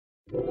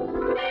This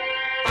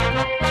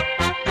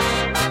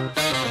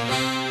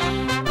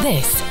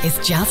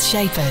is Jazz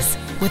Shapers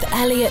with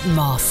Elliot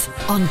Moss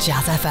on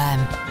Jazz FM.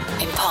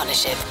 In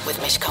partnership with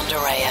Mishcon de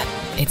Reya.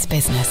 It's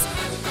business,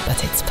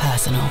 but it's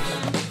personal.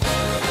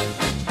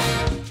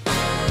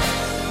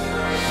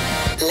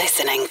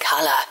 Listening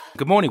colour.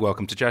 Good morning,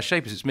 welcome to Jazz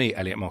Shapers. It's me,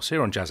 Elliot Moss,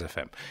 here on Jazz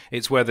FM.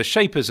 It's where the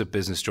shapers of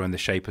business join the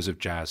shapers of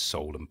jazz,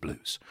 soul and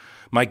blues.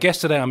 My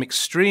guest today, I'm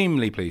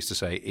extremely pleased to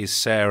say, is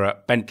Sarah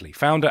Bentley,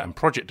 founder and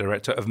project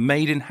director of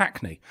Made in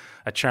Hackney,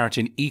 a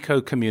charity and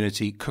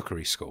eco-community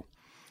cookery school.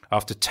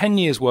 After 10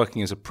 years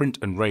working as a print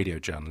and radio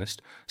journalist,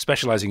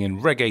 specialising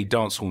in reggae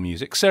dancehall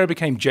music, Sarah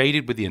became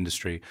jaded with the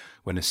industry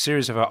when a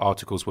series of her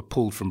articles were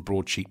pulled from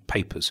broadsheet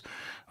papers.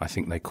 I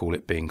think they call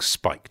it being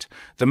spiked.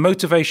 The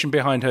motivation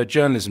behind her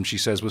journalism, she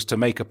says, was to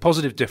make a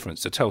positive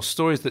difference, to tell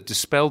stories that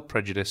dispelled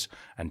prejudice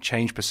and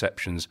changed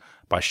perceptions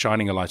by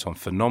shining a light on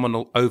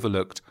phenomenal,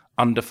 overlooked,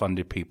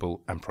 underfunded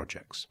people and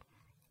projects.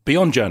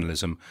 Beyond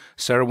journalism,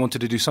 Sarah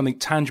wanted to do something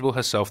tangible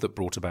herself that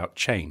brought about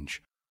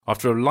change.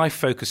 After a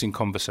life-focusing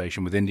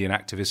conversation with Indian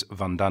activist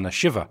Vandana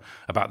Shiva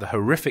about the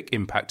horrific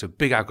impact of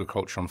big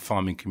agriculture on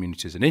farming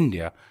communities in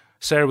India,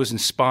 Sarah was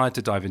inspired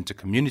to dive into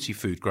community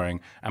food growing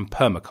and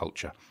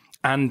permaculture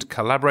and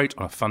collaborate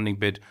on a funding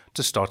bid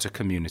to start a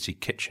community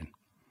kitchen.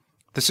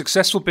 The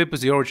successful bid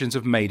was the origins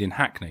of Made in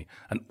Hackney,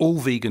 an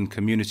all-vegan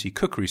community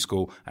cookery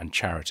school and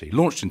charity,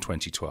 launched in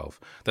 2012,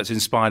 that's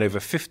inspired over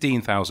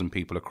 15,000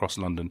 people across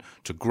London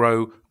to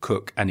grow,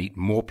 cook and eat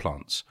more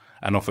plants,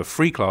 and offer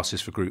free classes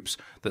for groups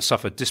that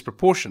suffer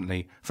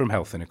disproportionately from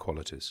health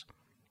inequalities.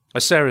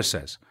 As Sarah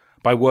says,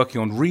 by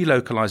working on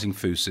relocalising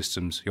food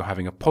systems, you're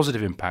having a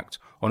positive impact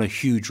on a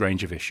huge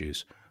range of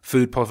issues: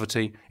 food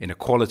poverty,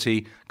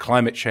 inequality,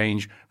 climate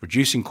change,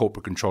 reducing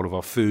corporate control of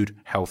our food,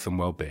 health and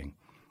well-being.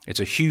 It's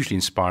a hugely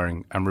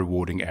inspiring and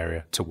rewarding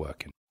area to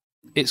work in.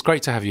 It's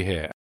great to have you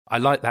here. I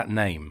like that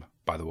name,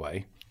 by the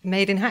way.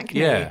 Made in Hackney?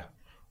 Yeah.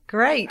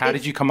 Great. How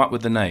did you come up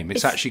with the name?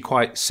 It's actually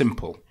quite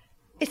simple.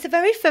 It's a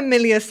very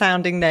familiar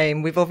sounding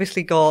name. We've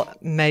obviously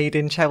got Made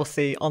in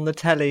Chelsea on the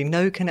telly,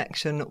 no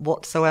connection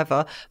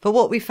whatsoever. But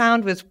what we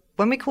found was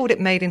when we called it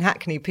Made in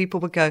Hackney, people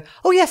would go,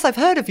 "Oh yes, I've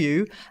heard of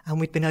you." And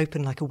we'd been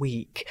open like a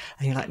week.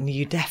 And you're like, "No,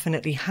 you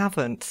definitely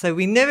haven't." So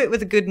we knew it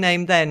was a good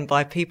name then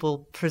by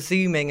people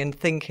presuming and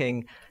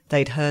thinking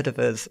they'd heard of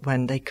us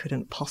when they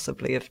couldn't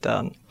possibly have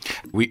done.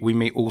 We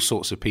meet all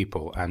sorts of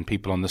people, and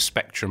people on the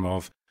spectrum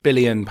of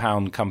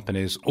billion-pound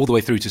companies all the way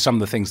through to some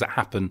of the things that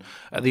happen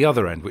at the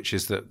other end, which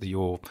is that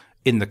you're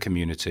in the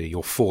community,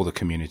 you're for the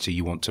community,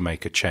 you want to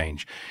make a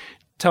change.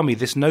 Tell me,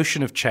 this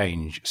notion of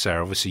change,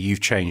 Sarah, obviously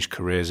you've changed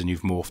careers and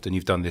you've morphed and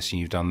you've done this and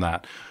you've done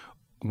that.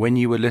 When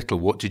you were little,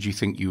 what did you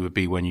think you would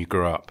be when you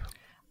grew up?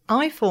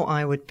 I thought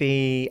I would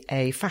be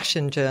a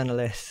fashion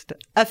journalist.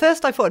 At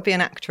first I thought I'd be an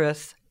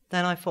actress.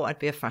 Then I thought I'd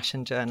be a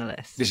fashion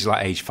journalist. This is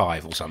like age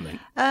 5 or something?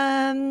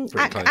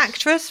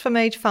 Actress from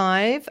age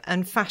 5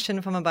 and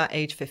fashion from about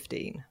age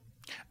 15.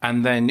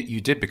 And then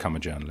you did become a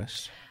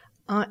journalist?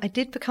 I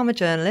did become a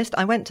journalist.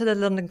 I went to the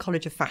London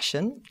College of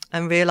Fashion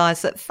and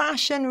realised that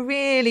fashion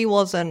really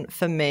wasn't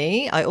for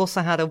me. I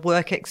also had a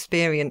work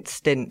experience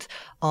stint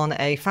on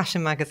a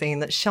fashion magazine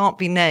that shan't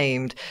be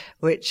named,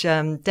 which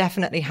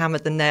definitely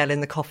hammered the nail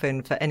in the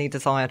coffin for any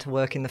desire to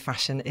work in the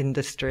fashion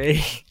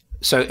industry.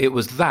 So it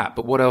was that,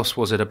 but what else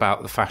was it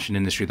about the fashion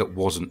industry that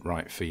wasn't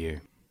right for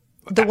you?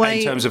 The way,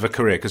 in terms of a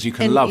career, because you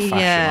can love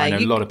fashion. I know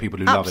a lot of people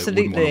who love it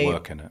wouldn't want to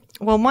work in it.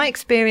 Well, my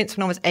experience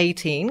when I was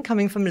 18,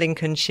 coming from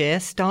Lincolnshire,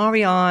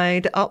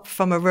 starry-eyed, up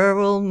from a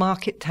rural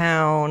market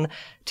town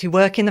to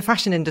work in the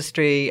fashion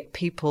industry,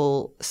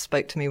 people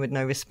spoke to me with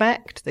no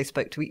respect. They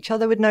spoke to each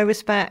other with no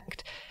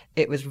respect.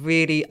 It was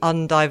really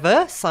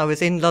undiverse. I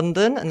was in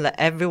London and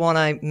everyone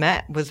I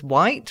met was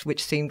white,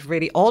 which seemed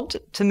really odd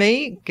to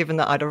me, given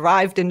that I'd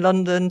arrived in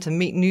London to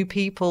meet new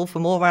people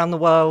from all around the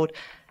world.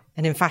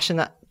 And in fashion,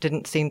 that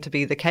didn't seem to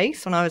be the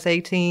case when I was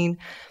 18.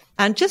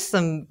 And just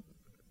some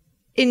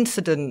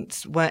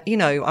incidents where,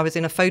 I was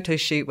in a photo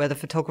shoot where the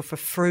photographer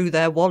threw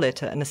their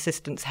wallet at an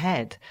assistant's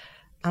head.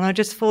 And I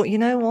just thought, you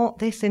know what,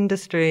 this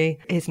industry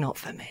is not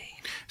for me.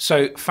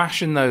 So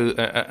fashion, though,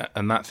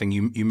 and that thing,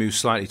 you move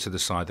slightly to the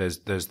side. There's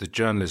the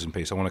journalism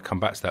piece. I want to come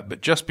back to that. But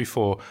just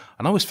before,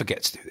 and I always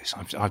forget to do this,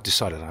 I've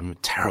decided I'm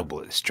terrible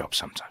at this job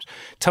sometimes.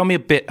 Tell me a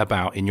bit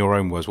about, in your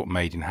own words, what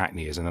Made in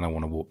Hackney is, and then I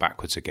want to walk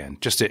backwards again,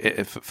 just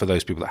for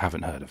those people that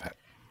haven't heard of it.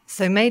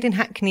 So Made in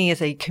Hackney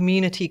is a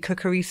community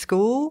cookery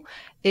school.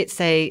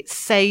 It's a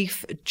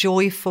safe,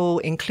 joyful,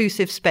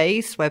 inclusive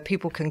space where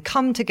people can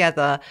come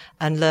together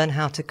and learn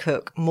how to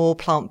cook more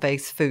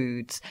plant-based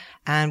foods.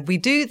 And we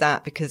do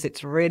that because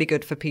it's really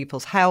good for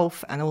people's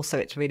health and also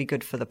it's really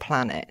good for the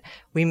planet.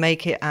 We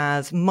make it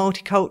as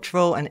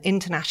multicultural and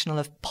international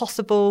as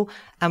possible,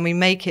 and we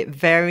make it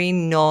very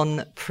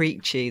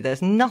non-preachy.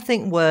 There's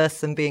nothing worse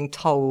than being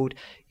told,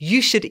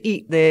 you should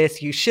eat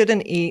this, you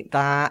shouldn't eat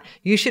that,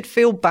 you should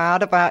feel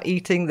bad about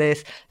eating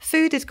this.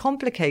 Food is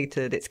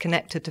complicated. It's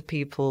connected to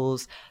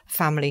people's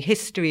family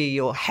history,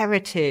 your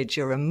heritage,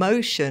 your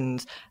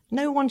emotions.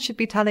 no one should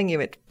be telling you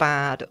it's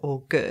bad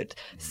or good.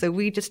 So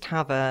we just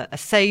have a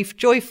safe,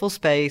 joyful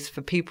space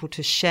for people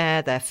to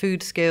share their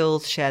food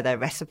skills, share their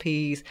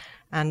recipes,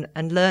 and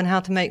learn how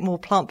to make more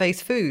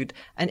plant-based food.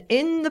 And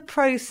in the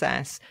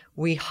process,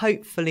 we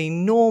hopefully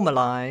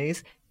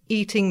normalize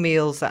eating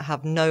meals that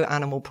have no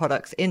animal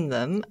products in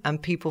them,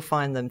 and people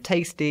find them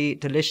tasty,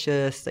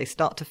 delicious, they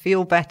start to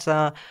feel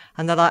better,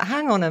 and they're like,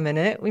 hang on a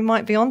minute, we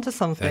might be onto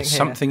something There's here.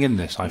 something in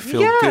this. I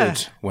feel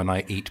good when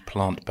I eat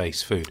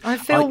plant-based food. I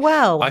feel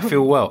well. I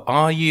feel well.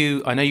 I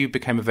know you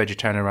became a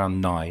vegetarian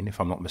around 9,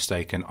 if I'm not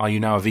mistaken. Are you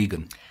now a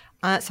vegan?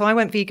 So I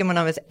went vegan when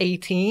I was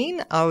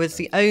 18. I was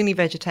the only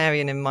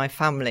vegetarian in my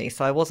family,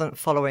 so I wasn't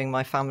following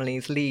my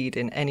family's lead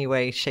in any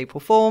way, shape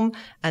or form.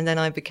 And then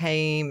I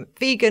became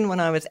vegan when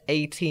I was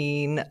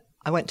 18.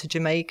 I went to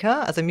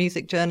Jamaica as a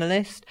music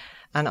journalist,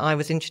 and I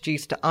was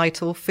introduced to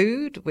Ital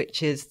food,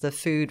 which is the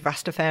food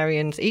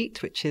Rastafarians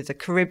eat, which is a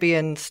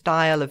Caribbean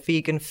style of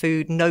vegan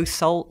food, no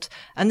salt.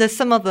 And there's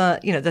some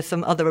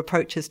other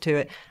approaches to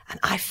it. And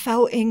I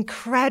felt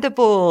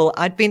incredible.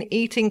 I'd been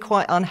eating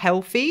quite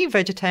unhealthy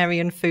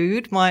vegetarian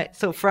food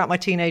throughout my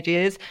teenage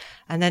years.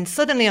 And then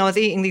suddenly I was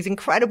eating these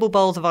incredible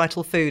bowls of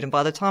Ital food. And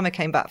by the time I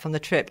came back from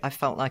the trip, I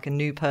felt like a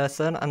new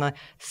person. And I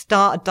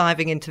started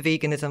diving into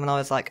veganism, and I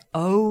was like,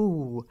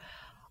 oh,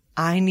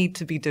 I need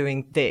to be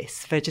doing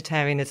this.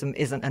 Vegetarianism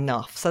isn't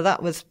enough. So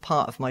that was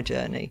part of my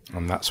journey.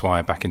 And that's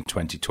why back in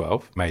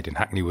 2012, Made in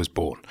Hackney was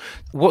born.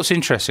 What's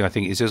interesting, I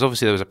think, is there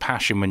was a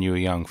passion when you were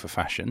young for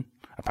fashion,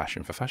 a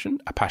passion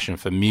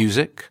for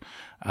music,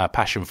 a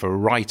passion for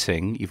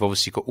writing. You've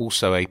obviously got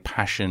also a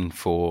passion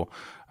for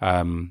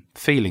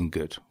feeling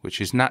good, which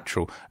is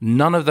natural.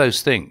 None of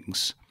those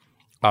things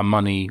are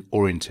money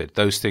oriented.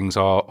 Those things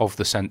are of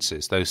the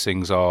senses. Those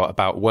things are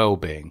about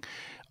well-being.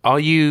 Are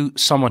you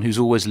someone who's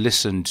always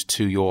listened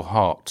to your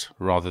heart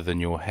rather than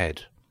your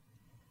head?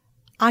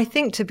 I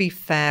think, to be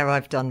fair,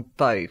 I've done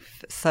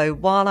both. So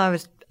while I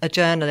was a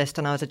journalist,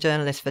 and I was a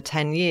journalist for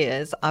 10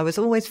 years, I was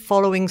always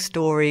following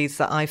stories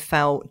that I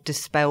felt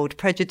dispelled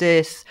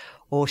prejudice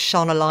or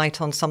shone a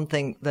light on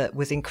something that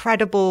was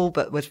incredible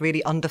but was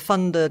really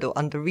underfunded or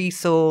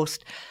under-resourced.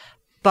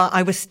 But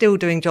I was still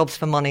doing jobs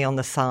for money on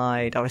the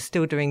side. I was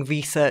still doing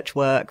research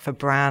work for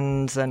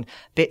brands and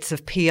bits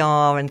of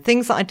PR and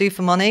things that I do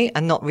for money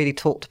and not really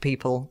talk to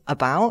people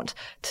about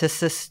to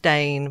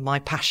sustain my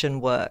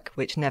passion work,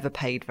 which never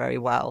paid very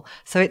well.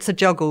 So it's a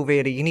juggle,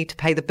 really. You need to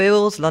pay the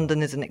bills.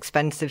 London is an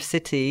expensive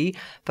city,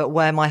 but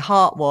where my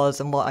heart was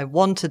and what I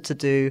wanted to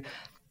do,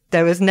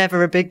 there was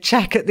never a big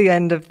check at the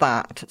end of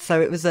that. So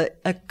it was a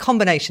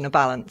combination, a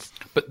balance.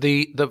 But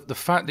the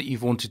fact that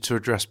you've wanted to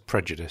address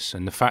prejudice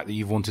and the fact that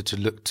you've wanted to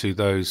look to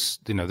those,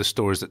 the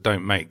stories that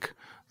don't make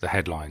the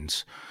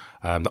headlines,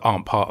 that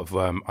aren't part of,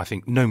 I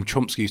think Noam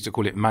Chomsky used to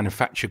call it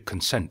manufactured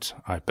consent,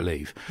 I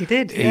believe. He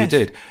did, yes. He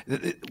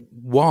did.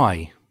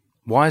 Why?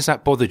 Why has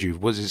that bothered you?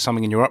 Was it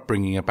something in your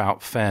upbringing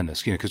about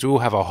fairness? Because we all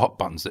have our hot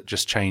buttons that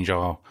just change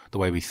the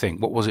way we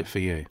think. What was it for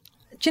you?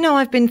 Do you know,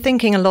 I've been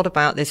thinking a lot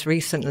about this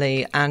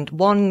recently, and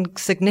one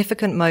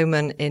significant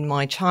moment in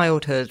my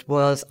childhood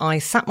was I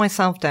sat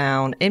myself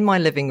down in my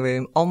living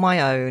room on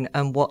my own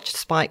and watched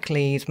Spike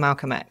Lee's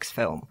Malcolm X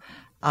film.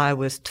 I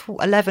was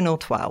 11 or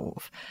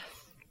 12,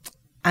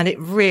 and it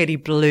really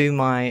blew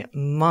my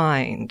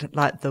mind.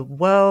 Like, the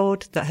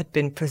world that had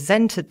been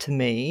presented to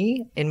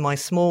me in my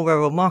small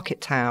rural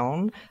market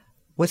town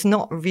was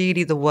not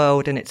really the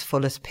world in its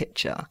fullest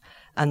picture.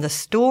 And the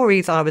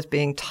stories I was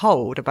being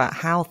told about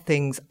how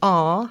things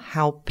are,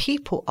 how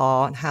people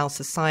are, and how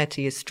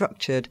society is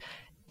structured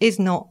is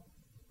not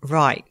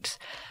right.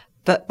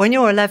 But when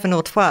you're 11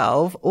 or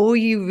 12, all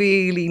you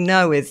really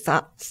know is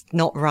that's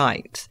not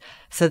right.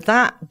 So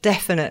that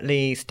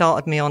definitely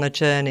started me on a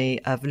journey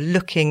of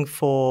looking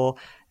for,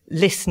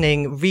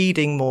 listening,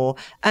 reading more,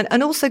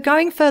 and also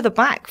going further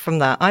back from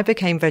that. I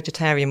became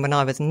vegetarian when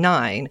I was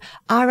 9.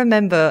 I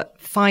remember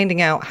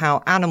finding out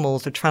how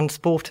animals are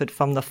transported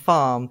from the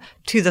farm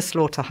to the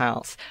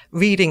slaughterhouse,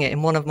 reading it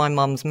in one of my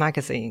mum's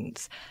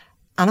magazines.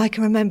 And I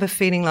can remember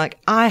feeling like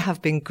I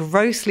have been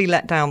grossly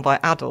let down by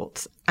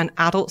adults, and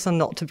adults are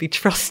not to be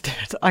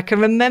trusted. I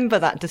can remember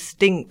that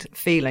distinct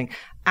feeling.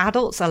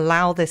 Adults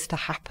allow this to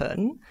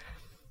happen.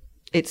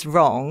 It's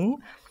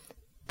wrong.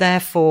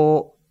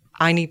 Therefore,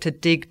 I need to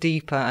dig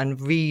deeper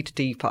and read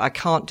deeper. I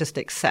can't just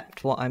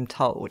accept what I'm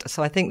told.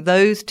 So I think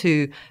those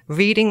two,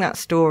 reading that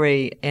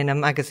story in a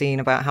magazine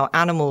about how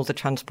animals are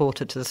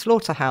transported to the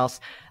slaughterhouse,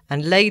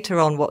 and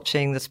later on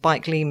watching the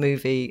Spike Lee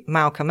movie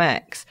Malcolm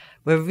X,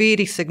 were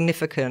really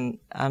significant,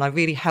 and I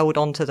really held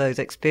on to those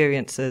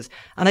experiences.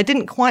 And I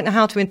didn't quite know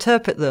how to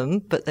interpret them,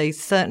 but they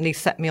certainly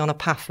set me on a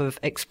path of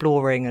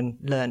exploring and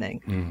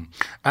learning.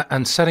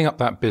 And setting up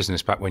that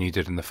business back when you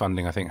did, and the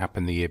funding, I think,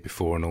 happened the year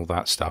before and all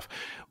that stuff.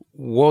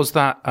 Was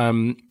that,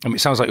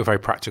 it sounds like you're very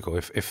practical.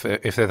 If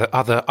there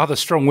are other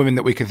strong women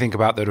that we can think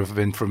about that have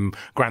been from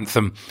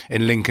Grantham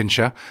in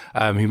Lincolnshire,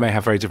 who may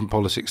have very different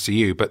politics to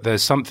you, but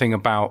there's something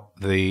about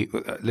the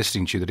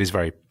listening to you that is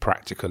very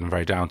practical and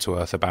very down to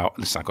earth about,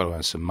 listen, I've got to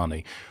earn some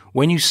money.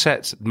 When you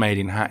set Made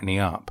in Hackney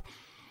up,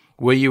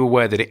 Were you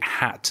aware that it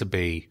had to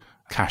be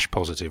cash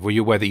positive? Were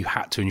you aware that you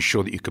had to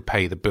ensure that you could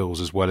pay the bills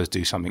as well as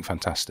do something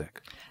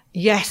fantastic?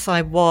 Yes,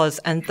 I was.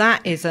 And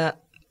that is a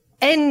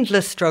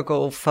endless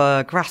struggle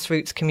for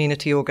grassroots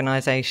community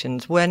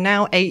organisations. We're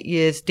now 8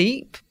 years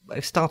deep.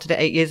 We started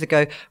it 8 years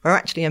ago. We're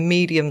actually a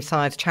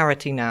medium-sized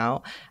charity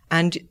now.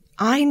 And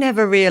I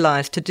never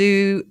realised to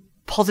do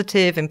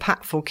positive,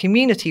 impactful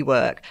community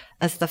work,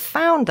 as the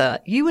founder,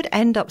 you would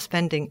end up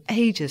spending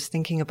ages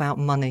thinking about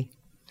money.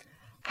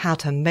 How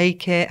to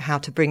make it, how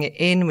to bring it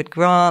in with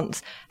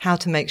grants, how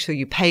to make sure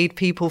you paid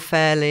people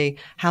fairly,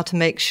 how to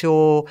make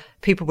sure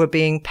people were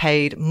being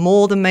paid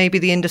more than maybe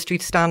the industry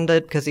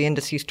standard because the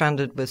industry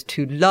standard was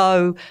too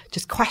low,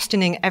 just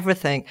questioning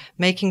everything,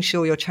 making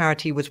sure your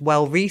charity was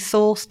well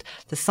resourced.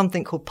 There's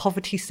something called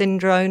poverty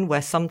syndrome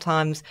where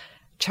sometimes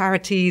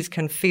charities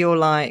can feel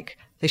like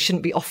they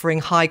shouldn't be offering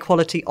high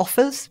quality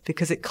offers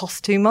because it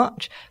costs too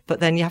much.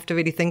 But then you have to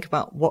really think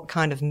about what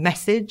kind of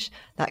message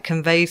that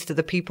conveys to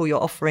the people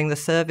you're offering the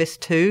service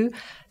to.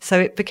 So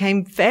it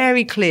became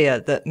very clear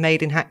that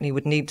Made in Hackney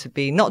would need to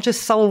be not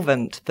just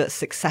solvent, but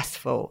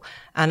successful.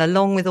 And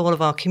along with all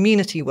of our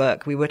community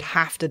work, we would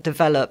have to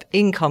develop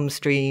income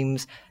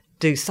streams,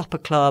 do supper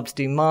clubs,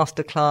 do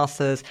master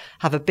classes,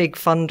 have a big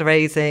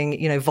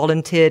fundraising,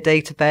 volunteer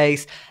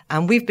database.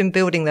 And we've been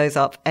building those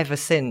up ever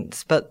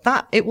since. But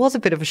it was a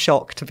bit of a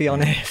shock, to be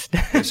honest.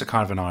 It's a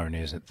kind of an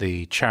irony, isn't it?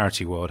 The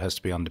charity world has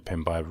to be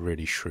underpinned by a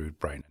really shrewd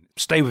brain.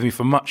 Stay with me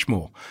for much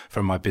more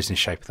from my business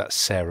shaper. That's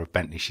Sarah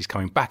Bentley. She's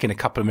coming back in a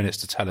couple of minutes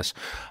to tell us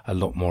a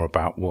lot more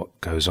about what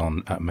goes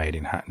on at Made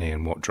in Hackney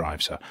and what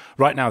drives her.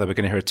 Right now, though, we're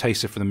going to hear a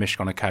taster from the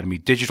Mishcon Academy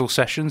digital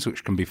sessions,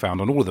 which can be found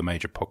on all of the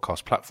major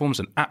podcast platforms.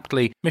 And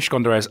aptly,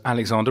 Mishcon Dorea's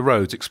Alexander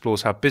Rhodes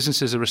explores how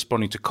businesses are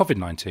responding to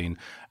COVID-19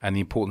 and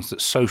the importance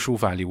that social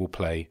value will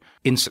play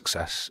in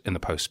success in the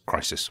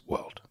post-crisis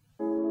world.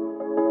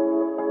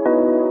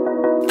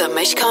 The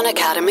Mishcon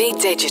Academy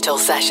digital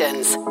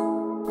sessions.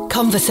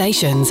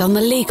 Conversations on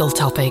the legal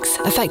topics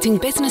affecting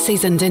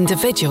businesses and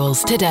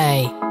individuals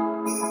today.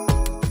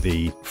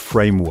 The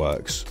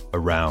frameworks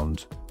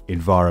around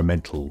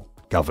environmental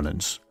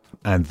governance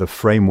and the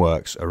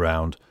frameworks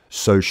around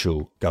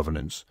social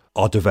governance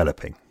are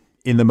developing.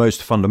 In the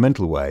most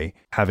fundamental way,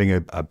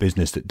 having a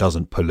business that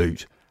doesn't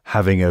pollute,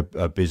 having a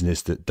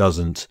business that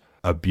doesn't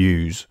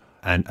abuse,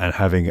 and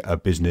having a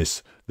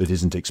business that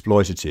isn't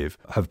exploitative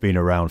have been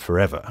around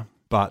forever.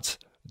 But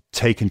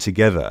taken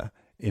together,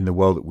 in the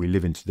world that we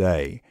live in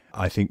today,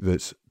 I think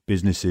that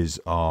businesses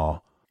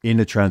are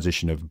in a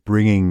transition of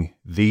bringing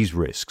these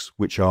risks,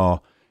 which are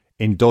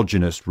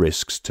endogenous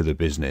risks to the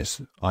business,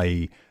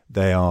 i.e.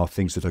 they are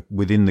things that are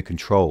within the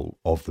control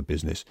of the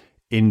business,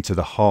 into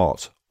the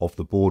heart of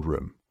the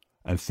boardroom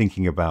and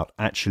thinking about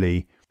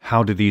actually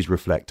how do these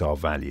reflect our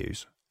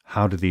values?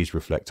 How do these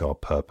reflect our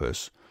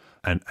purpose?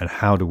 And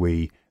how do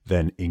we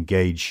then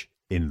engage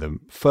in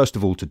them? First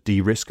of all, to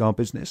de-risk our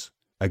business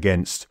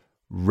against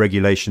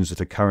regulations that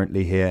are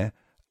currently here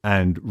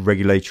and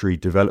regulatory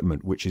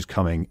development which is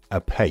coming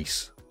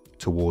apace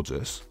towards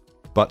us.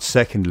 But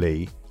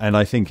secondly, and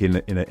I think in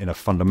a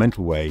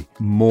fundamental way,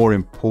 more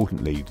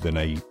importantly than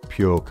a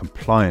pure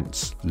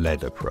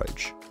compliance-led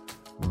approach,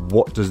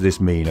 what does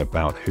this mean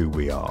about who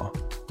we are?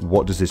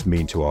 What does this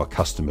mean to our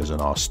customers and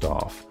our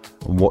staff?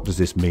 And what does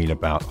this mean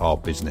about our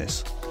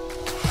business?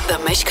 The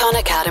Mishcon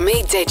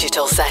Academy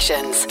digital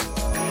sessions.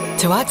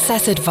 To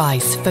access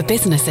advice for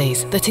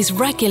businesses that is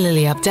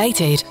regularly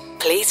updated,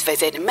 please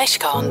visit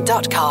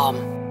mishcon.com.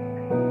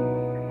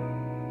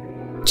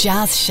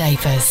 Jazz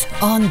Shapers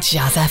on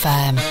Jazz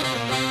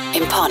FM.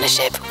 In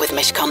partnership with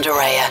Mishcon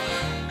Dorea.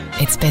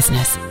 It's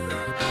business,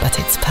 but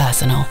it's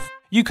personal.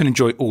 You can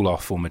enjoy all our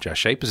former Jazz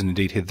Shapers and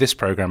indeed hear this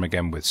programme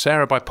again with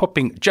Sarah by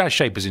popping Jazz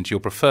Shapers into your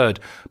preferred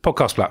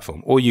podcast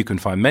platform, or you can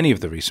find many of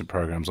the recent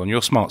programmes on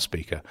your smart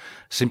speaker.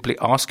 Simply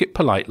ask it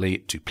politely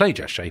to play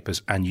Jazz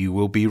Shapers and you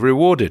will be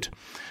rewarded.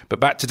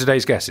 But back to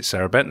today's guest, it's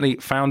Sarah Bentley,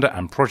 founder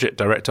and project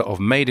director of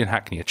Made in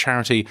Hackney, a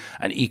charity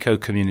and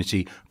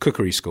eco-community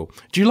cookery school.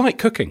 Do you like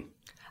cooking?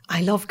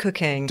 I love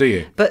cooking. Do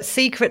you? But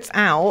secrets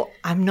out,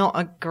 I'm not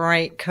a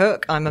great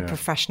cook. I'm a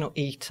professional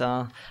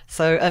eater.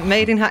 So at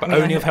Made in Hackney...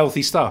 But only of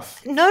healthy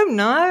stuff?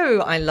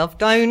 No. I love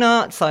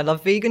donuts. I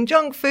love vegan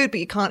junk food, but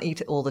you can't eat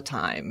it all the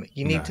time.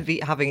 You need to be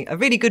having a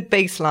really good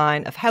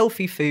baseline of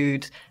healthy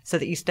food so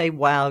that you stay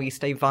well, you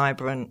stay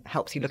vibrant,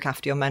 helps you look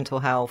after your mental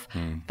health.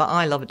 But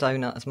I love a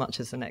donut as much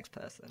as the next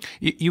person.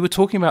 You were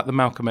talking about the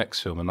Malcolm X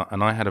film,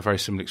 and I had a very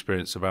similar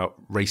experience about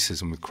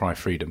racism with Cry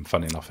Freedom,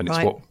 funny enough, and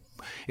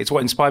it's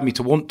what inspired me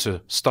to want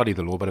to study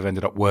the law, but I've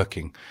ended up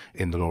working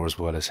in the law as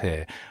well as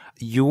here.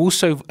 You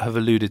also have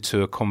alluded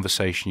to a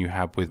conversation you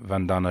had with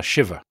Vandana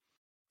Shiva.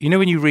 You know,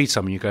 when you read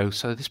something, you go,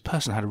 so this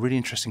person had a really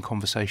interesting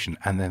conversation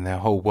and then their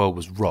whole world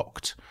was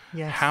rocked.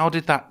 Yes. How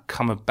did that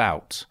come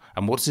about?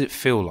 And what does it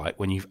feel like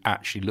when you've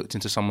actually looked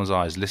into someone's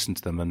eyes, listened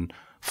to them and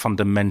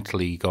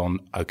fundamentally gone,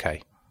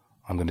 okay,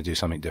 I'm going to do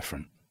something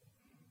different?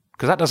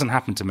 Because that doesn't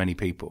happen to many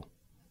people.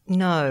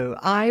 No,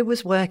 I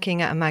was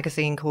working at a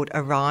magazine called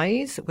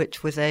Arise,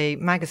 which was a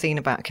magazine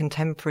about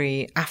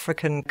contemporary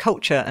African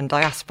culture and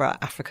diaspora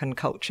African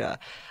culture.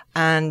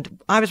 And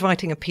I was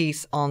writing a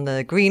piece on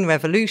the Green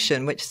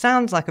Revolution, which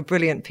sounds like a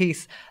brilliant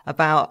piece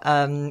about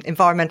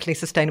environmentally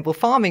sustainable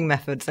farming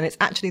methods. And it's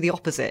actually the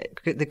opposite.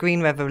 The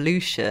Green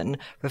Revolution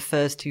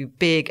refers to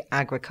big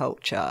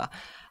agriculture.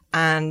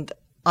 And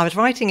I was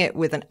writing it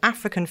with an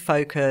African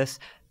focus,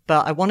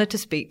 but I wanted to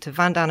speak to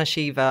Vandana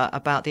Shiva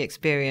about the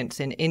experience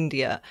in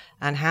India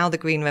and how the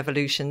Green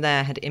Revolution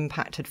there had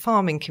impacted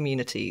farming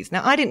communities.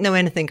 Now, I didn't know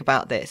anything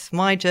about this.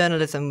 My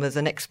journalism was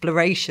an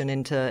exploration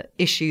into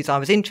issues I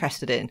was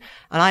interested in,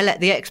 and I let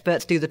the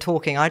experts do the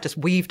talking. I just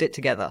weaved it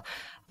together.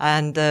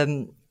 And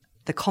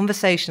the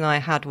conversation I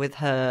had with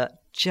her,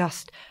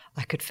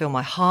 I could feel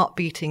my heart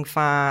beating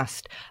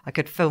fast. I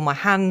could feel my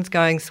hands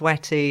going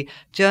sweaty.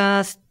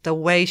 Just the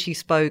way she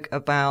spoke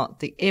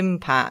about the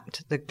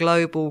impact the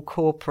global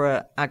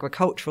corporate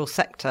agricultural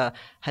sector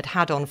had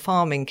had on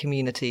farming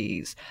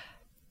communities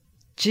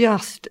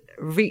just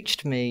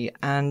reached me.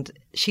 And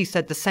she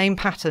said the same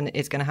pattern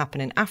is going to happen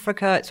in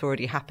Africa. It's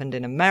already happened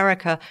in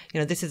America.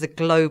 This is a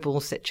global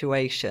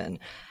situation.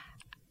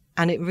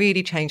 And it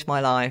really changed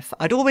my life.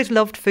 I'd always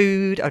loved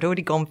food. I'd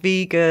already gone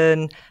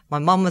vegan. My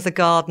mum was a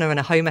gardener and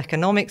a home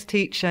economics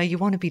teacher. You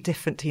want to be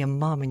different to your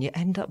mum and you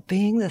end up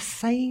being the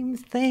same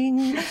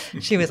thing.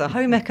 She was a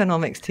home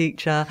economics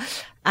teacher.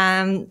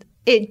 And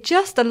it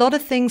just, a lot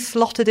of things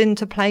slotted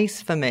into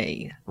place for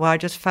me where I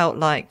just felt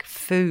like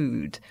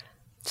food,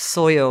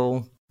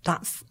 soil,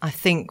 that's, I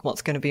think,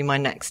 what's going to be my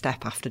next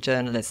step after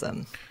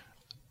journalism.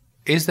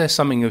 Is there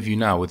something of you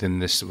now within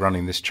this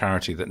running this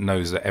charity that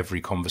knows that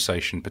every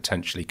conversation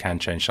potentially can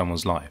change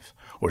someone's life?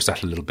 Or is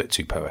that a little bit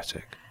too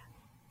poetic?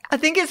 I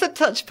think it's a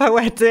touch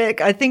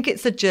poetic. I think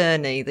it's a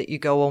journey that you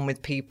go on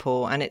with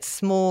people, and it's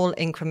small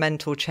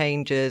incremental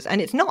changes.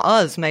 And it's not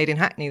us, Made in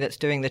Hackney, that's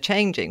doing the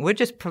changing. We're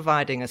just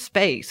providing a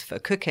space for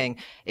cooking.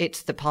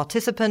 It's the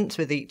participants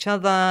with each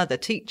other, the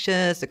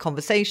teachers, the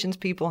conversations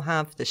people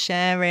have, the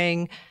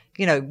sharing.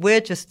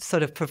 We're just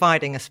sort of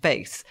providing a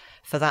space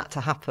for that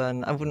to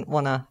happen. I wouldn't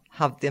want to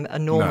have the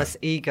enormous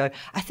ego.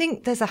 I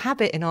think there's a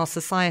habit in our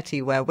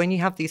society where when you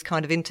have these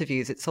kind of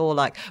interviews, it's all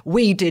like,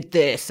 we did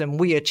this and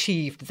we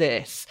achieved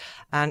this.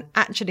 And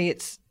actually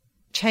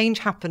change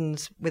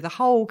happens with a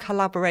whole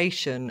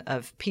collaboration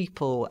of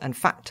people and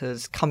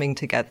factors coming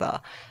together.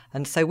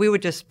 And so we were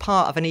just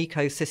part of an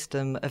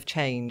ecosystem of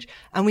change.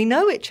 And we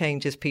know it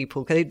changes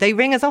people. They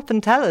ring us up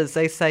and tell us,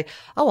 they say,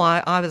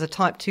 I was a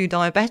type 2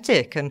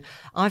 diabetic and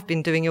I've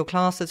been doing your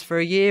classes for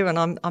a year and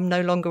I'm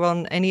no longer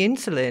on any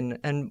insulin.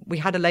 And we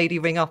had a lady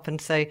ring up and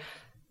say,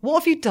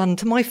 what have you done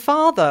to my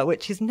father?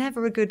 Which is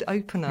never a good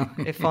opener,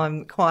 if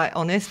I'm quite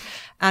honest.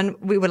 And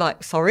we were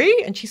like, sorry?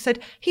 And she said,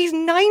 he's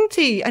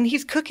 90 and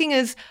he's cooking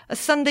us a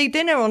Sunday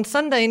dinner on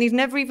Sunday and he's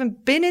never even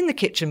been in the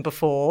kitchen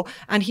before.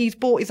 And he's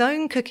bought his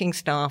own cooking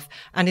staff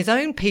and his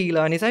own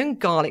peeler and his own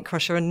garlic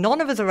crusher and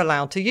none of us are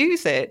allowed to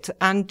use it.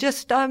 And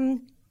just,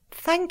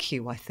 thank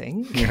you, I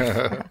think.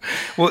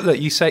 Well,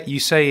 look, you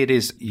say it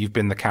is, you've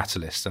been the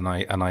catalyst and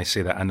I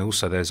see that. And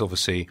also there's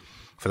obviously,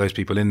 for those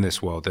people in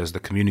this world, there's the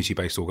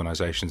community-based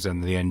organisations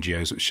and the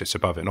NGOs which sits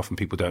above it. And often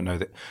people don't know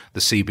that the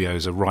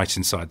CBOs are right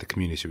inside the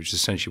community, which is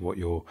essentially what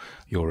you're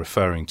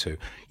referring to.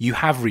 You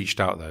have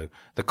reached out, though.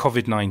 The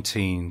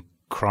COVID-19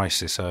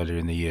 crisis earlier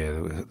in the year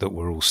that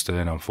we're all still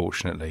in,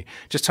 unfortunately.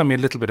 Just tell me a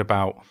little bit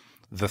about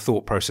the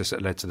thought process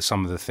that led to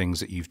some of the things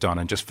that you've done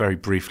and just very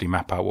briefly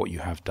map out what you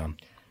have done.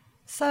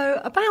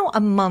 So about a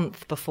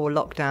month before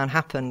lockdown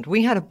happened,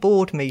 we had a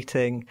board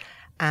meeting.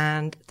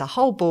 And the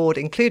whole board,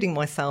 including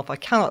myself, I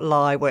cannot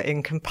lie, were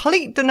in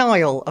complete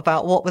denial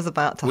about what was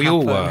about to happen. We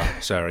all were,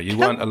 Sarah. You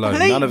weren't alone.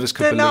 None of us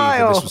could believe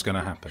that this was going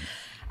to happen.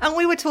 And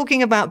we were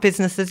talking about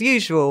business as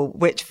usual,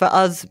 which for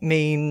us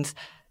means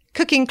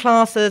cooking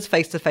classes,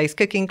 face-to-face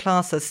cooking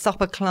classes,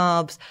 supper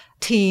clubs,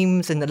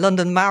 teams in the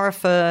London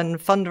Marathon,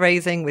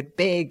 fundraising with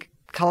big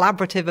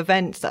collaborative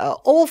events that are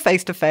all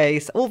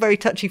face-to-face, all very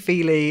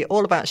touchy-feely,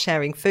 all about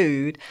sharing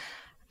food.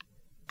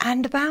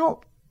 And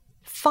about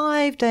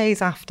 5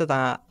 days after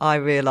that, I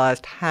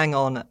realised, hang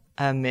on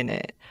a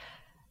minute.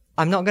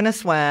 I'm not going to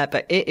swear,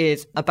 but it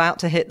is about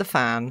to hit the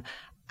fan.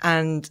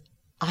 And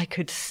I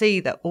could see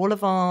that all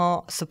of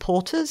our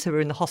supporters who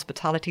were in the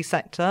hospitality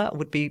sector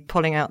would be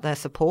pulling out their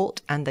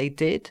support, and they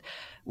did.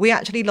 We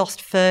actually lost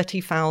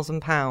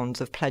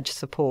 £30,000 of pledged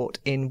support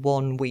in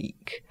 1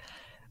 week,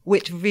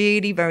 which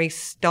really very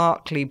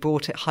starkly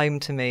brought it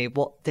home to me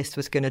what this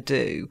was going to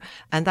do.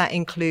 And that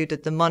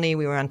included the money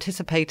we were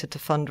anticipated to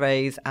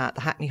fundraise at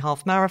the Hackney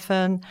Half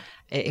Marathon.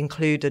 It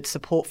included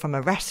support from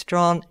a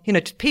restaurant.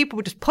 People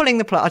were just pulling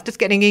the plug. I was just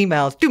getting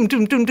emails, doom,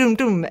 doom, doom, doom,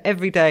 doom,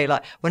 every day.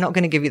 Like, we're not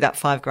going to give you that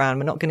 £5,000.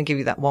 We're not going to give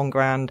you that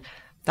 £1,000.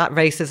 That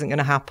race isn't going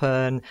to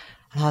happen.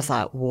 And I was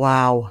like,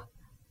 wow,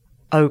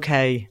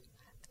 okay,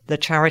 the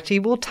charity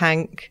will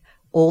tank.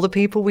 All the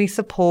people we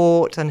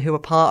support and who are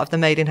part of the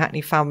Made in Hackney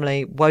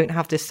family won't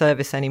have this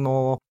service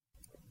anymore.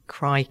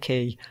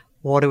 Crikey,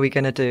 what are we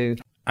going to do?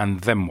 And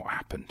then what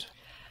happened?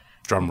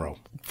 Drum roll.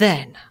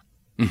 Then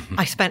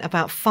I spent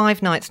about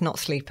 5 nights not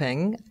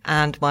sleeping,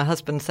 and my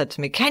husband said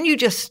to me, "Can you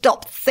just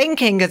stop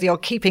thinking because you're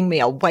keeping me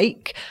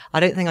awake?" I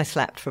don't think I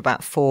slept for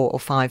about 4 or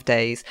 5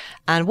 days.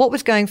 And what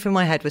was going through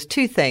my head was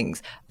 2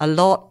 things. A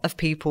lot of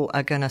people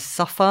are going to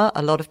suffer.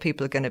 A lot of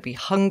people are going to be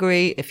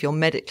hungry. If you're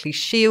medically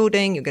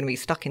shielding, you're going to be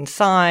stuck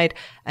inside.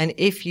 And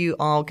if you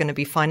are going to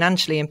be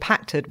financially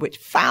impacted, which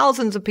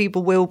thousands of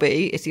people will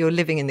be, if you're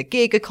living in the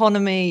gig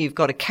economy, you've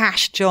got a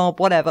cash job,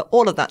 whatever,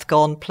 all of that's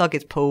gone, plug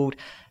is pulled.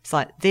 It's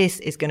like, this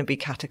is going to be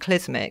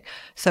cataclysmic.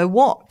 So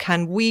what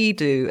can we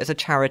do as a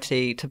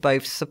charity to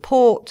both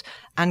support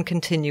and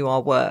continue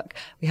our work?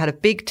 We had a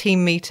big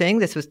team meeting.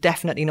 This was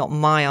definitely not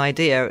my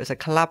idea. It was a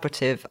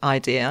collaborative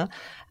idea.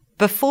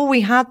 Before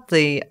we had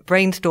the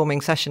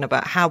brainstorming session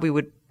about how we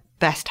would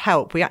best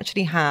help, we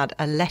actually had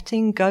a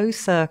letting go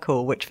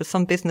circle, which for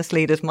some business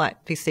leaders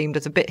might be seen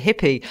as a bit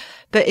hippie.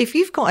 But if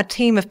you've got a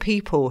team of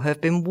people who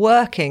have been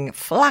working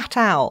flat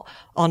out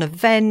on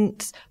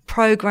events,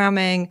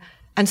 programming,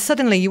 and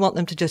suddenly you want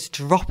them to just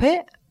drop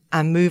it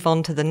and move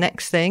on to the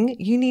next thing,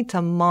 you need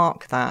to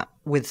mark that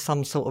with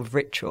some sort of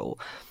ritual.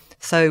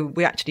 So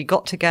we actually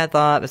got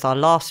together. It was our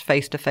last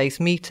face-to-face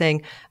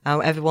meeting.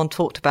 Everyone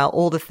talked about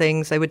all the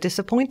things they were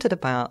disappointed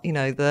about. You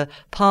know, the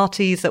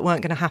parties that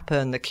weren't going to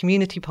happen, the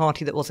community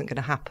party that wasn't going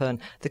to happen,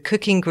 the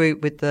cooking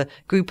group with the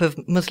group of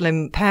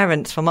Muslim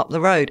parents from up the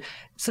road.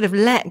 Sort of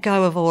let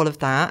go of all of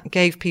that,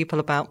 gave people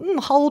about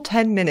whole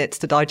 10 minutes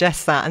to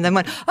digest that, and then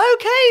went,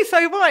 okay,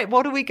 so right,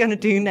 what are we going to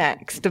do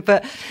next?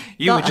 But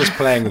you were just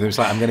playing with it. It was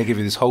like, I'm going to give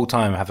you this whole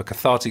time, have a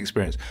cathartic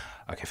experience.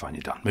 Okay, fine,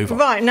 you're done. Move on.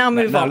 Right, now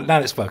move on. Now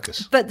let's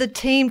focus. But the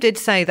team did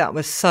say that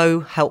was so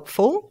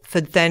helpful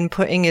for then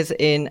putting us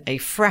in a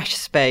fresh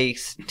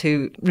space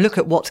to look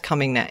at what's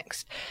coming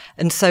next.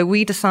 And so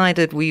we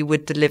decided we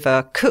would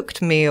deliver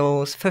cooked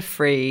meals for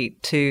free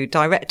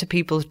direct to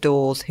people's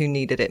doors who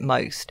needed it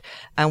most.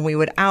 And we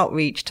would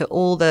outreach to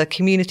all the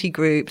community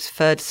groups,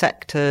 third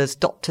sectors,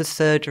 doctors'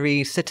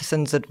 surgery,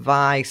 citizens'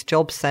 advice,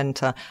 job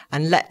centre,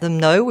 and let them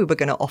know we were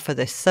going to offer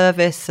this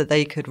service so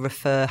they could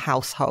refer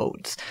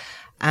households.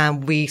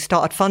 And we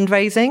started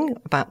fundraising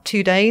about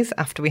 2 days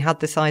after we had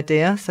this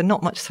idea, so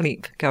not much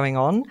sleep going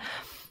on.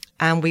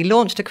 And we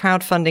launched a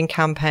crowdfunding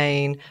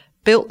campaign,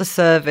 built the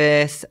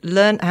service,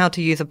 learned how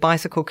to use a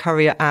bicycle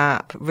courier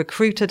app,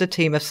 recruited a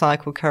team of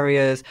cycle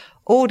couriers,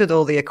 ordered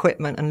all the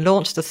equipment and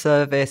launched the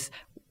service.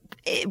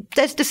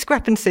 There's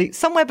discrepancy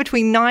somewhere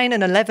between 9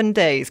 and 11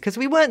 days because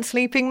we weren't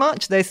sleeping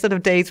much. Those sort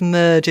of days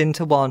merge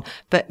into one,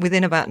 but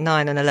within about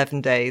 9 and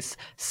 11 days.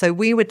 So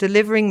we were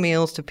delivering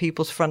meals to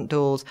people's front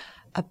doors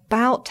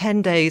about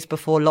 10 days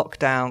before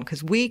lockdown,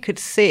 because we could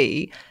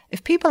see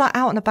if people are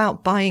out and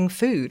about buying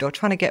food or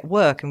trying to get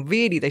work and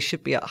really they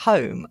should be at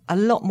home, a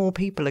lot more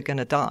people are going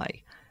to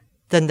die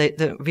than they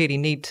really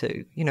need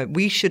to. You know,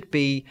 we should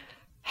be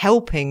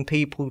helping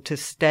people to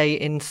stay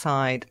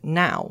inside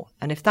now.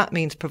 And if that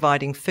means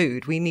providing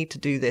food, we need to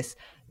do this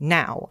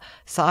now.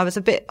 So I was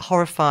a bit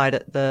horrified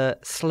at the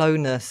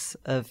slowness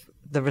of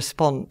the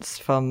response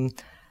from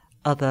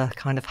other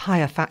kind of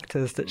higher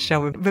factors that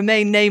shall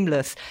remain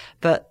nameless.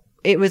 But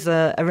it was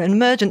an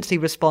emergency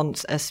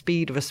response, a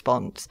speed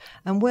response.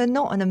 And we're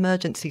not an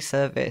emergency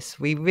service.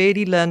 We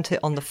really learnt it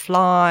on the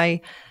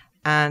fly.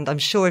 And I'm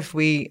sure if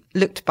we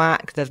looked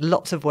back, there's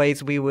lots of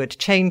ways we would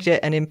change it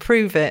and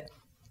improve it.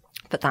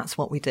 But that's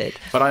what we did.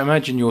 But I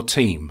imagine your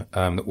team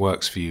that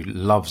works for you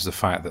loves the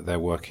fact that they're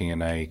working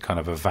in a kind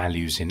of a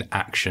values in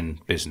action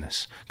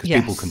business, because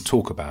people can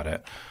talk about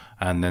it.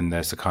 And then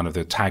there's the kind of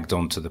the tagged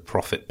on to the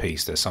profit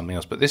piece. There's something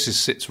else, but this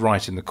sits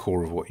right in the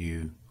core of what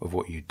you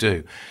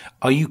do.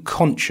 Are you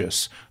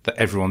conscious that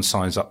everyone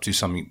signs up to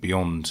something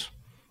beyond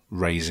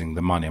raising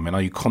the money? I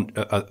mean,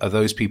 are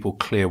those people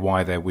clear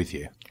why they're with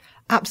you?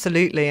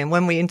 Absolutely. And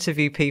when we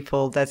interview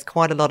people, there's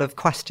quite a lot of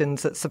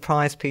questions that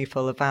surprise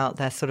people about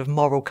their sort of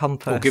moral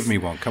compass. Oh, give me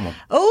one. Come on.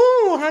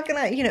 Oh, how can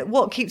I,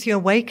 what keeps you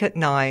awake at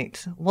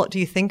night? What do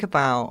you think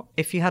about?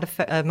 If you had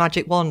a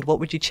magic wand, what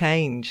would you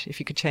change?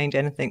 If you could change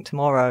anything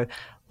tomorrow?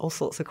 All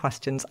sorts of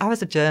questions. I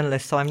was a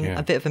journalist, so I'm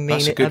a bit of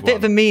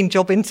a mean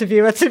job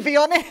interviewer, to be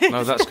honest.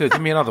 No, that's good. Give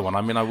me another one.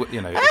 I mean, I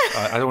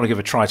don't want to give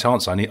a trite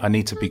answer. I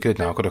need to be good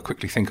now. I've got to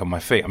quickly think on my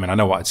feet. I mean, I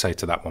know what I'd say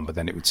to that one, but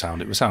then it would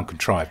sound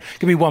contrived.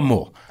 Give me one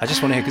more. I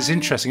just want to hear, because it's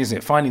interesting, isn't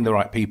it? Finding the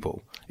right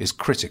people is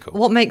critical.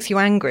 What makes you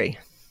angry?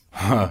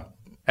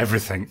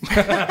 Everything.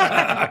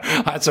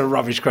 That's a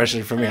rubbish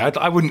question for me.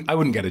 I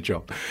wouldn't get a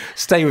job.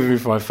 Stay with me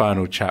for my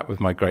final chat with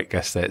my great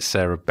guest there,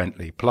 Sarah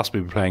Bentley. Plus,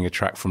 we'll be playing a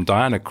track from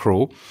Diana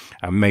Krall,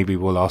 and maybe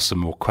we'll ask some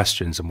more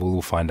questions, and we'll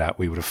all find out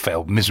we would have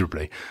failed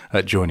miserably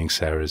at joining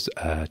Sarah's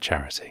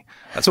charity.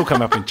 That's all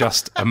coming up in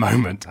just a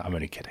moment. I'm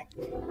only kidding.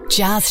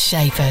 Jazz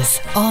Shapers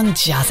on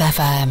Jazz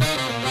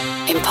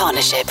FM. In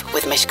partnership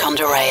with Mishcon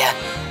de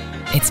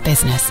Reya. It's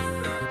business,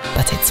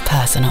 but it's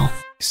personal.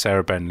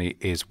 Sarah Bentley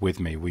is with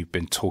me. We've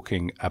been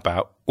talking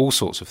about all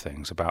sorts of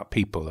things, about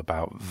people,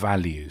 about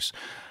values.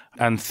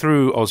 And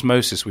through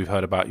osmosis, we've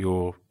heard about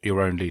your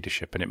own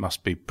leadership, and it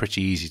must be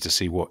pretty easy to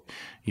see what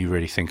you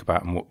really think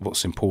about and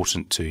what's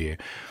important to you.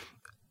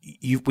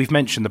 we've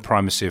mentioned the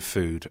primacy of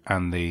food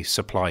and the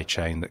supply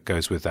chain that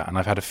goes with that. And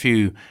I've had a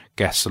few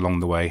guests along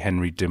the way,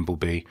 Henry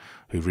Dimbleby,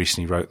 who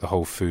recently wrote the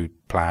Whole Food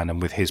Plan,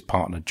 and with his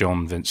partner,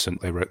 John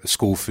Vincent, they wrote the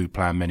School Food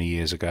Plan many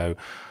years ago.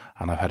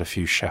 And I've had a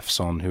few chefs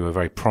on who are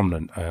very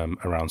prominent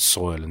around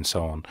soil and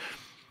so on.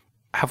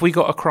 Have we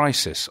got a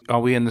crisis? Are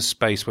we in the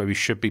space where we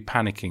should be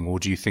panicking, or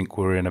do you think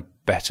we're in a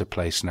better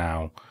place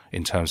now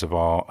in terms of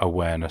our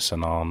awareness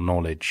and our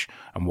knowledge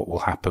and what will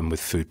happen with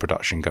food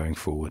production going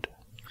forward?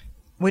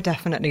 We're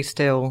definitely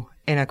still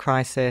in a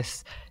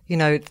crisis. You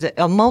know,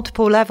 on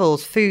multiple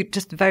levels, food,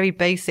 just very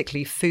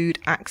basically food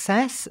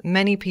access.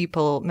 Many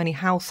people, many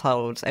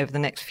households over the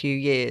next few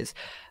years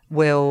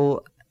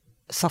will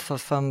suffer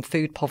from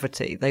food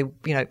poverty.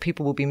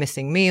 People will be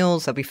missing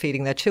meals, they'll be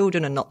feeding their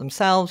children and not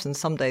themselves, and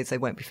some days they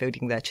won't be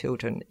feeding their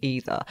children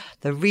either.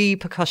 The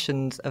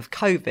repercussions of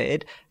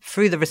COVID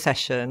through the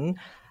recession,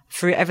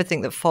 through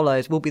everything that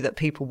follows, will be that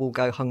people will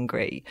go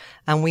hungry.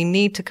 And we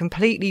need to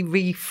completely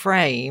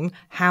reframe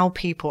how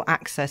people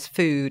access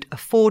food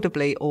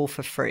affordably or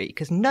for free.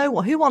 Because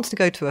who wants to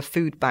go to a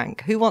food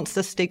bank? Who wants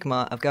the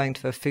stigma of going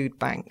to a food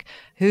bank?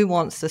 Who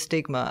wants the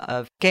stigma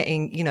of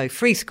getting,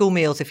 free school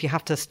meals if you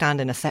have to stand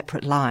in a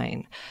separate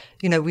line?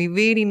 We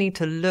really need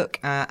to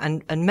look at,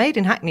 and Made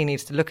in Hackney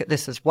needs to look at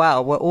this as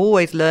well. We're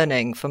always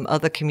learning from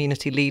other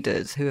community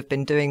leaders who have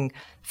been doing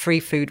free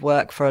food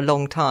work for a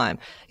long time.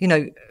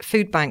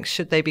 Food banks,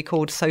 should they be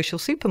called social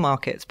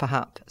supermarkets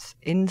perhaps?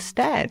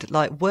 Instead,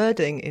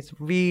 wording is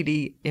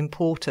really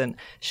important.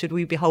 Should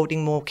we be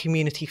holding more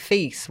community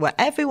feasts where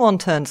everyone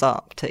turns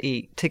up to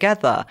eat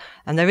together?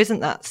 And there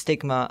isn't that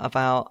stigma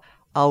about,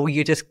 oh,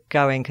 you're just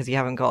going because you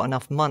haven't got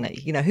enough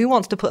money. Who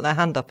wants to put their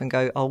hand up and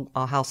go, oh,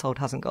 our household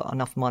hasn't got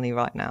enough money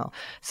right now?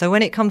 So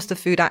when it comes to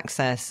food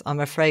access, I'm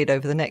afraid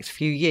over the next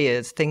few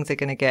years, things are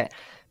going to get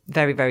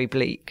very, very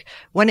bleak.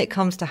 When it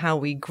comes to how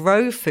we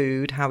grow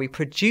food, how we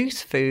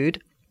produce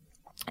food,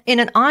 in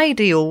an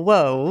ideal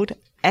world,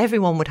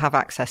 everyone would have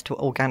access to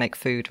organic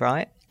food,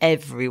 right?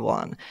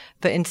 Everyone.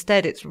 But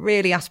instead, it's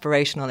really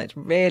aspirational, it's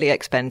really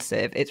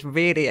expensive, it's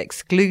really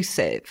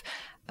exclusive.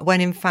 When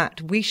in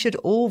fact, we should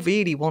all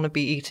really want to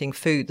be eating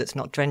food that's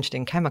not drenched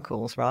in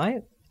chemicals,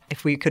 right?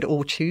 If we could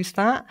all choose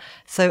that.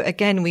 So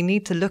again, we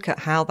need to look at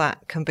how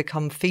that can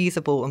become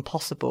feasible and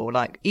possible.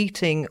 Like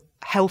eating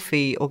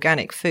healthy,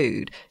 organic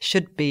food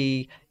should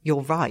be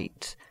your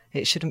right.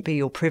 It shouldn't be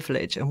your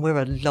privilege. And we're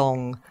a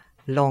long,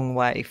 long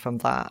way from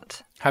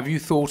that. Have you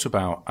thought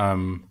about,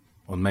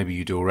 or maybe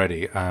you do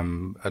already,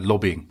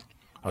 lobbying?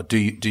 Or do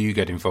you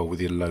get involved with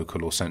your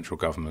local or central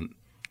government?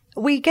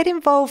 We get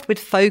involved with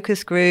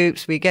focus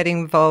groups, we get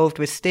involved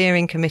with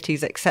steering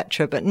committees,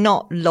 etc., but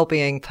not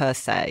lobbying per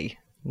se,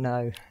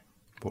 no.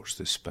 Watch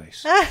this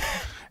space.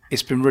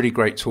 It's been really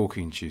great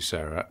talking to you,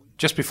 Sarah.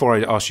 Just before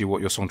I ask you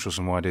what your song choice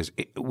and why it is,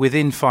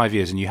 within 5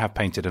 years, and you have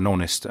painted an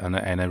honest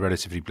and a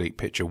relatively bleak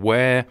picture,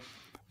 where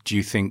do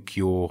you think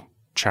your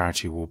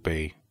charity will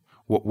be?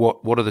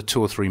 What are the 2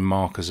 or 3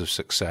 markers of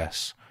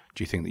success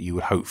do you think that you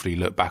would hopefully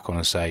look back on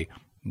and say,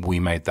 we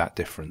made that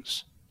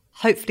difference?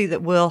 Hopefully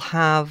that we'll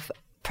have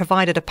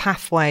provided a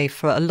pathway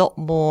for a lot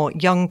more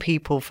young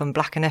people from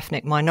Black and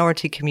ethnic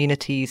minority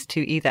communities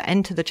to either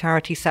enter the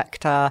charity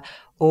sector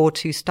or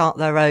to start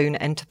their own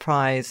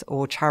enterprise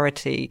or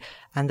charity.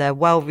 And they're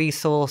well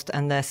resourced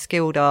and they're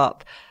skilled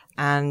up,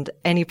 and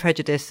any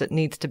prejudice that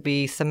needs to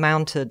be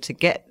surmounted to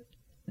get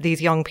these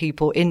young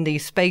people in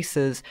these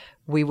spaces,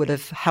 we would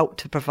have helped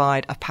to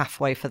provide a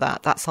pathway for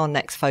that. That's our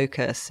next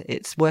focus.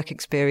 It's work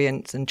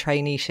experience and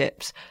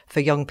traineeships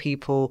for young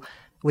people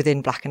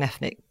within Black and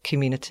ethnic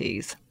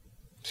communities.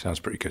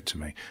 Sounds pretty good to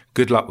me.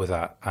 Good luck with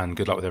that, and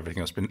good luck with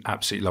everything. It's been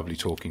absolutely lovely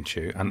talking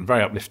to you, and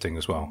very uplifting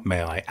as well,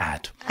 may I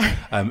add.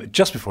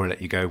 Just before I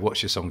let you go,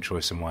 what's your song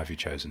choice and why have you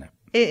chosen it?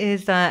 It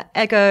is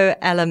Ego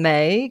Ella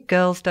May,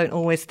 Girls Don't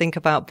Always Think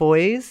About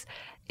Boys.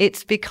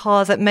 It's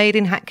because at Made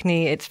in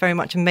Hackney, it's very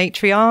much a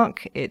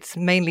matriarch. It's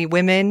mainly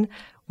women.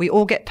 We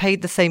all get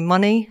paid the same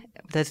money.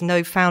 There's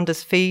no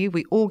founder's fee.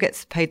 We all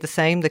get paid the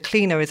same. The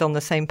cleaner is on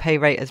the same pay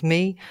rate as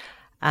me.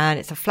 And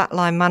it's a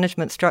flatline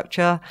management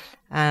structure.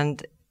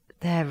 And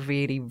they're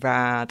really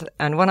rad.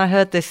 And when I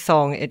heard this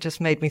song, it just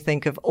made me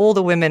think of all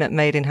the women at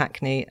Made in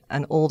Hackney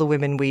and all the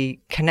women we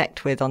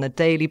connect with on a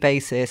daily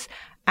basis,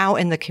 out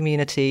in the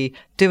community,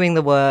 doing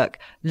the work,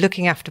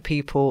 looking after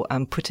people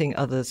and putting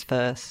others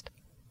first.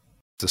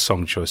 The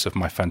song choice of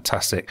my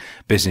fantastic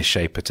business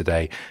shaper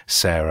today,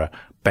 Sarah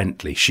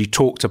Bentley. She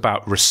talked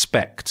about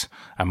respect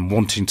and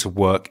wanting to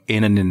work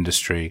in an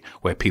industry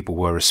where people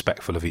were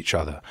respectful of each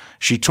other.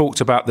 She talked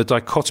about the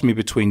dichotomy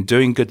between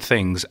doing good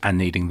things and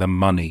needing the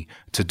money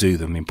to do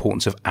them, the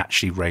importance of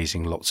actually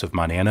raising lots of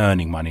money and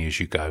earning money as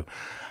you go.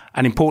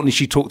 And importantly,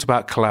 she talked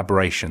about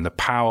collaboration, the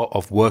power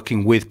of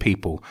working with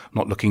people,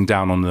 not looking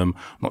down on them,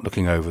 not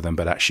looking over them,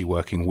 but actually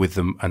working with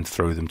them and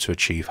through them to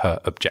achieve her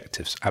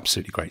objectives.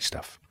 Absolutely great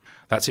stuff.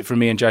 That's it from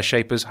me and Jazz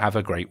Shapers. Have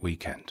a great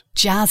weekend.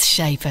 Jazz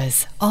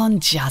Shapers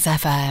on Jazz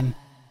FM.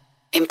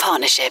 In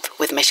partnership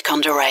with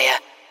Mishcon de Reya.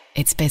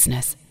 It's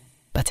business,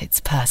 but it's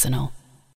personal.